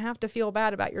 You don't have to feel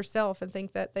bad about yourself and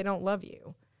think that they don't love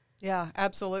you. Yeah,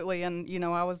 absolutely. And,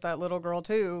 I was that little girl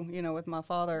too, with my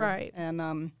father. Right. And,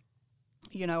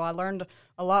 I learned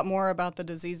a lot more about the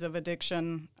disease of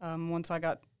addiction once I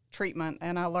got treatment.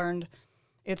 And I learned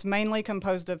it's mainly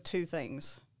composed of two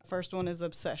things. First one is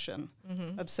obsession.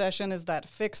 Mm-hmm. Obsession is that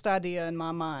fixed idea in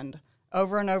my mind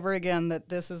over and over again that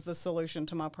this is the solution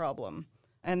to my problem.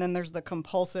 And then there's the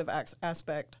compulsive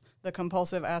aspect. The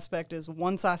compulsive aspect is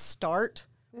once I start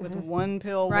with one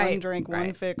pill, one drink,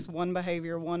 one fix, one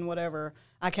behavior, one whatever,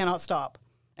 I cannot stop.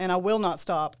 And I will not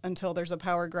stop until there's a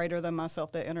power greater than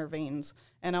myself that intervenes.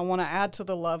 And I want to add to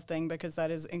the love thing because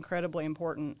that is incredibly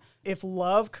important. If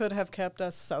love could have kept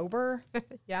us sober,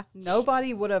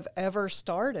 nobody would have ever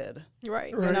started.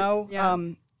 Right. Yeah.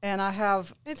 And I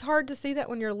have... It's hard to see that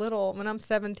when you're little. When I'm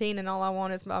 17 and all I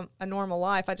want is a normal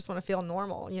life, I just want to feel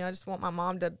normal. I just want my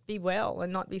mom to be well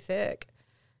and not be sick.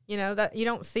 That you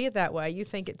don't see it that way. You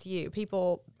think it's you.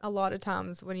 People, a lot of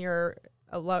times when you're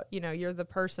you're the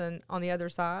person on the other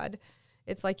side,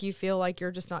 it's like you feel like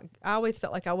you're just not. I always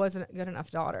felt like I wasn't a good enough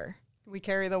daughter. We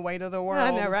carry the weight of the world.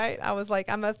 I know, right? I was like,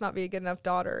 I must not be a good enough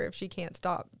daughter if she can't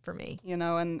stop for me.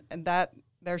 And that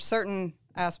there's certain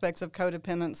aspects of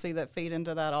codependency that feed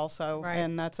into that also. Right.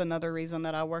 And that's another reason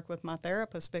that I work with my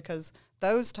therapist, because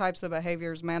those types of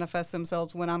behaviors manifest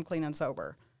themselves when I'm clean and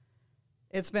sober.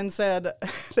 It's been said,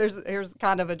 here's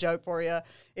kind of a joke for you.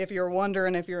 If you're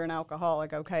wondering if you're an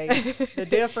alcoholic, okay, the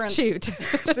difference Shoot.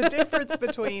 the difference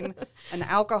between an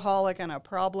alcoholic and a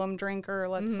problem drinker,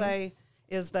 let's say,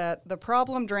 is that the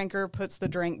problem drinker puts the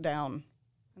drink down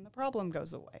and the problem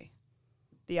goes away.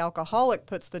 The alcoholic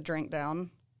puts the drink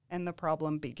down and the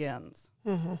problem begins.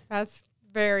 That's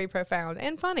very profound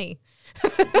and funny.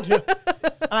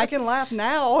 I can laugh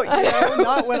now,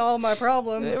 not when all my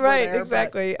problems were Right, there,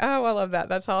 exactly. Oh, I love that.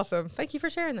 That's awesome. Thank you for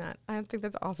sharing that. I think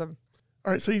that's awesome.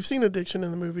 All right, so you've seen addiction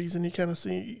in the movies, and you kind of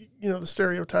see, the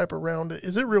stereotype around it.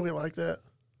 Is it really like that?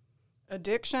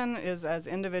 Addiction is as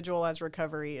individual as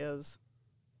recovery is.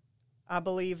 I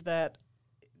believe that,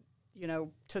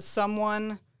 to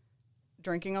someone,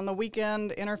 drinking on the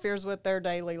weekend interferes with their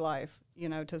daily life.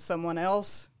 To someone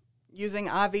else, using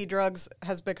IV drugs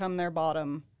has become their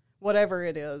bottom. Whatever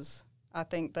it is, I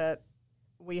think that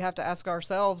we have to ask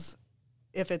ourselves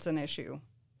if it's an issue.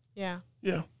 Yeah.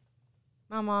 Yeah.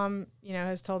 My mom,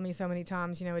 has told me so many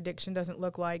times, addiction doesn't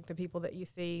look like the people that you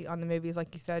see on the movies,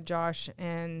 like you said, Josh,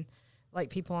 and like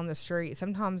people on the street.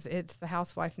 Sometimes it's the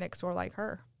housewife next door like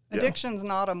her. Yeah. Addiction's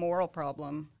not a moral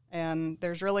problem, and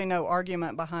there's really no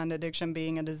argument behind addiction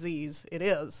being a disease. It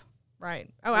is. Right.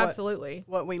 Oh, absolutely.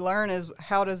 What we learn is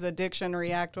how does addiction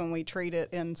react when we treat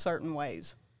it in certain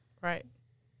ways. Right.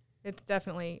 It's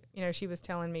definitely, she was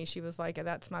telling me, she was like,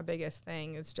 that's my biggest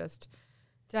thing. It's just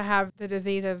to have the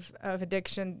disease of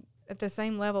addiction at the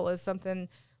same level as something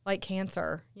like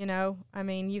cancer, I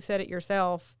mean, you've said it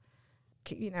yourself,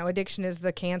 addiction is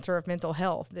the cancer of mental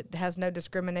health. It has no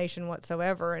discrimination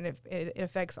whatsoever, and it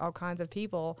affects all kinds of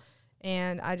people.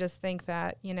 And I just think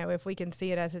that, if we can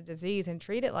see it as a disease and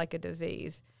treat it like a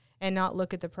disease and not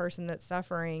look at the person that's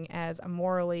suffering as a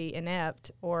morally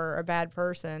inept or a bad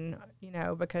person,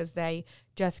 because they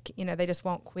just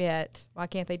won't quit. Why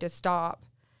can't they just stop?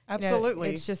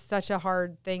 Absolutely. It's just such a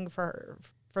hard thing for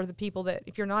the people that,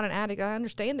 if you're not an addict, I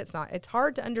understand it's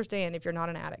hard to understand if you're not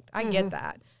an addict. I get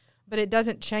that. But it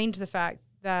doesn't change the fact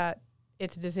that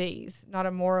it's a disease, it's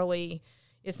not morally,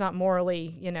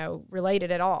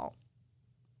 related at all.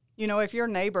 If your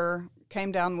neighbor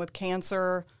came down with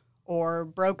cancer or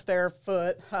broke their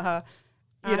foot, I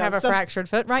have a fractured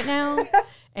foot right now.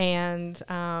 And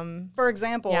for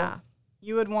example, yeah.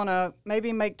 You would want to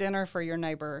maybe make dinner for your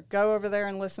neighbor. Go over there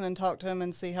and listen and talk to them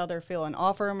and see how they're feeling.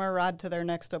 Offer them a ride to their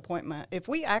next appointment. If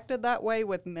we acted that way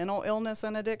with mental illness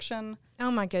and addiction. Oh,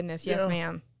 my goodness. Yes,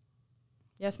 ma'am.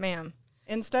 Yes, ma'am.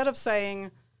 Instead of saying,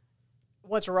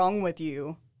 what's wrong with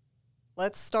you,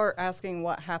 let's start asking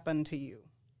what happened to you.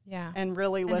 Yeah. And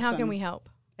really listen. And how can we help?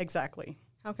 Exactly.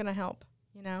 How can I help?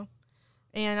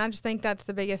 And I just think that's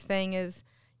the biggest thing is,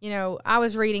 I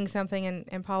was reading something,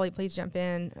 and Polly, please jump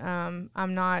in.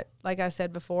 I'm not, like I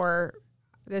said before,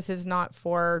 this is not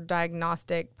for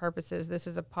diagnostic purposes. This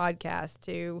is a podcast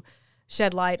to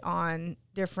shed light on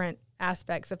different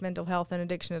aspects of mental health, and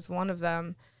addiction is one of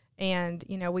them. And,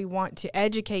 we want to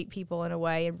educate people in a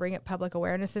way and bring up public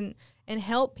awareness and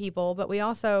help people. But we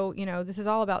also, this is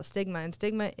all about stigma, and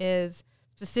stigma is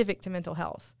specific to mental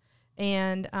health.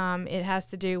 And it has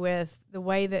to do with the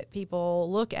way that people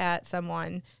look at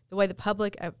someone, the way the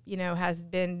public, has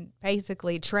been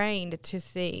basically trained to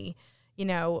see,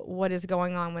 what is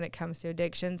going on when it comes to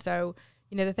addiction. So,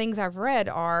 the things I've read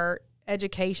are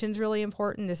education's really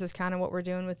important. This is kind of what we're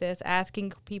doing with this.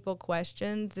 Asking people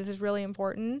questions. This is really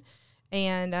important.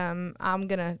 And I'm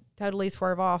going to totally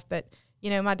swerve off. But,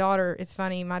 my daughter, it's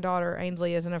funny, my daughter,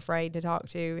 Ainsley, isn't afraid to talk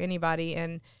to anybody.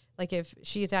 And like if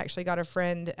she's actually got a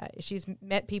friend, she's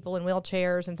met people in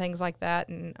wheelchairs and things like that.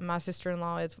 And my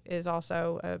sister-in-law is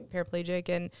also a paraplegic.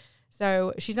 And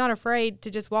so she's not afraid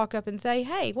to just walk up and say,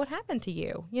 hey, what happened to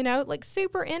you? Like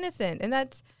super innocent. And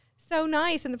that's so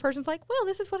nice. And the person's like, well,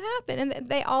 this is what happened. And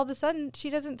they all of a sudden,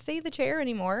 she doesn't see the chair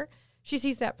anymore. She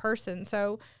sees that person.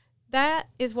 So that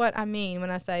is what I mean when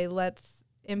I say let's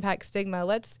impact stigma.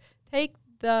 Let's take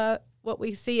what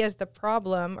we see as the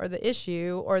problem or the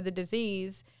issue or the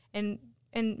disease and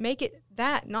make it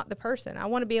that, not the person. I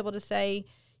want to be able to say,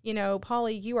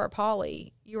 Polly, you are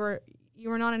Polly. You are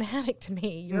not an addict to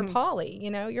me. You're Polly.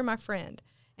 You're my friend.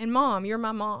 And Mom, you're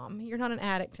my mom. You're not an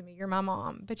addict to me. You're my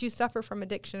mom. But you suffer from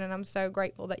addiction, and I'm so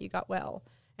grateful that you got well,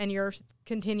 and you're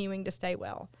continuing to stay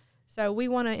well. So we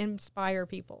want to inspire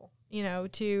people,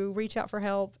 to reach out for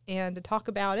help and to talk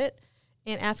about it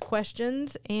and ask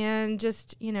questions. And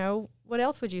just, what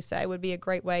else would you say would be a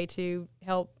great way to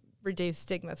help reduce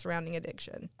stigma surrounding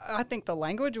addiction? I think the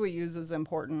language we use is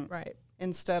important. Right.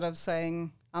 Instead of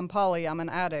saying, I'm Polly, I'm an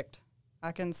addict,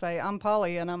 I can say, I'm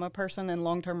Polly, and I'm a person in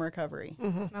long-term recovery.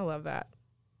 I love that.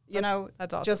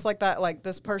 That's awesome. Just like that, like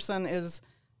this person is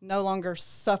no longer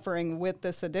suffering with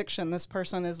this addiction. This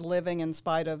person is living in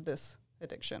spite of this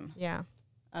addiction. Yeah.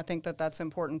 I think that that's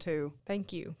important too.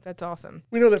 Thank you. That's awesome.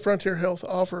 We know that Frontier Health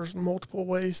offers multiple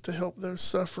ways to help those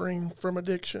suffering from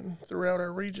addiction throughout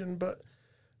our region, but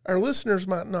our listeners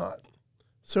might not.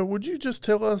 So would you just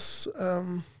tell us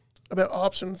about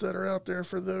options that are out there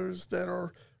for those that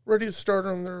are ready to start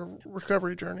on their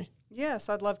recovery journey? Yes,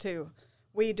 I'd love to.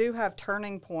 We do have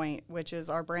Turning Point, which is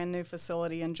our brand new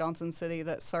facility in Johnson City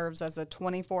that serves as a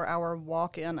 24-hour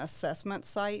walk-in assessment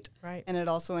site. Right. And it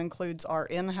also includes our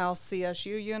in-house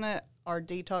CSU unit, our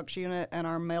detox unit, and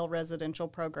our male residential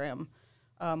program.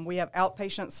 We have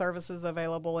outpatient services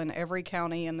available in every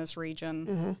county in this region.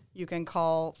 Mm-hmm. You can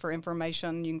call for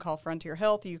information. You can call Frontier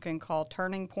Health. You can call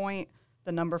Turning Point.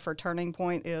 The number for Turning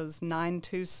Point is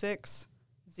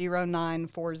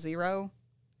 926-0940.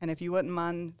 And if you wouldn't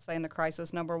mind saying the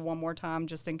crisis number one more time,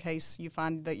 just in case you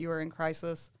find that you are in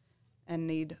crisis and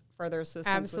need further assistance.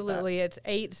 Absolutely. It's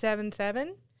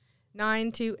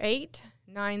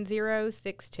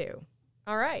 877-928-9062.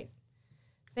 All right.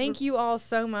 Thank you all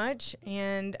so much.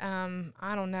 And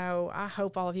I don't know, I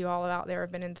hope all of you all out there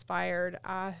have been inspired.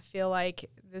 I feel like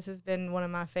this has been one of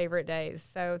my favorite days.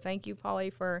 So thank you, Polly,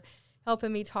 for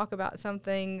helping me talk about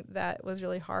something that was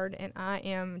really hard. And I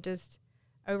am just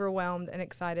overwhelmed and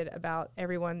excited about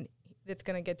everyone that's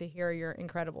going to get to hear your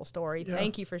incredible story. Yeah.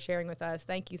 Thank you for sharing with us.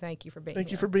 Thank you for being here.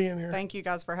 Thank you for being here. Thank you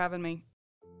guys for having me.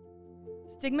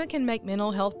 Stigma can make mental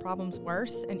health problems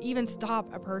worse and even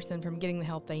stop a person from getting the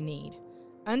help they need.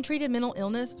 Untreated mental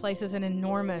illness places an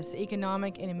enormous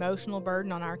economic and emotional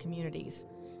burden on our communities.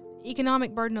 The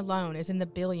economic burden alone is in the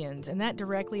billions, and that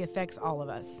directly affects all of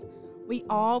us. We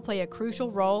all play a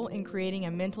crucial role in creating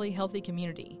a mentally healthy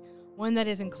community, one that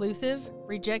is inclusive,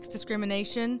 rejects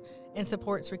discrimination, and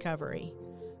supports recovery.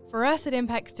 For us at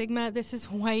Impact Stigma, this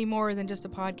is way more than just a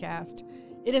podcast.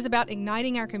 It is about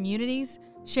igniting our communities,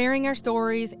 sharing our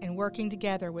stories, and working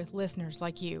together with listeners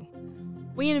like you.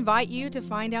 We invite you to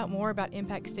find out more about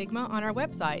Impact Stigma on our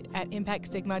website at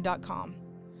impactstigma.com.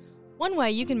 One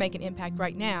way you can make an impact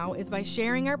right now is by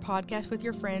sharing our podcast with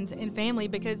your friends and family,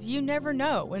 because you never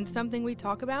know when something we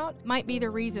talk about might be the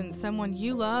reason someone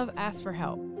you love asks for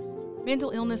help.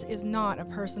 Mental illness is not a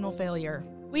personal failure.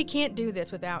 We can't do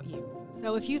this without you.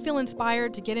 So if you feel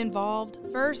inspired to get involved,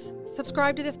 first,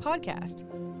 subscribe to this podcast.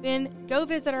 Then go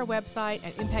visit our website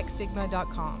at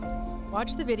impactstigma.com.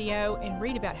 Watch the video and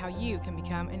read about how you can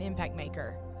become an impact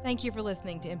maker. Thank you for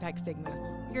listening to Impact Stigma.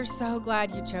 We're so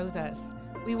glad you chose us.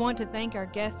 We want to thank our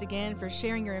guests again for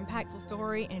sharing your impactful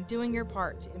story and doing your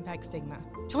part to impact stigma.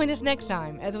 Join us next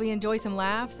time as we enjoy some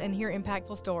laughs and hear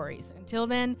impactful stories. Until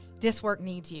then, this work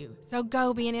needs you. So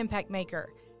go be an impact maker.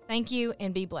 Thank you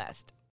and be blessed.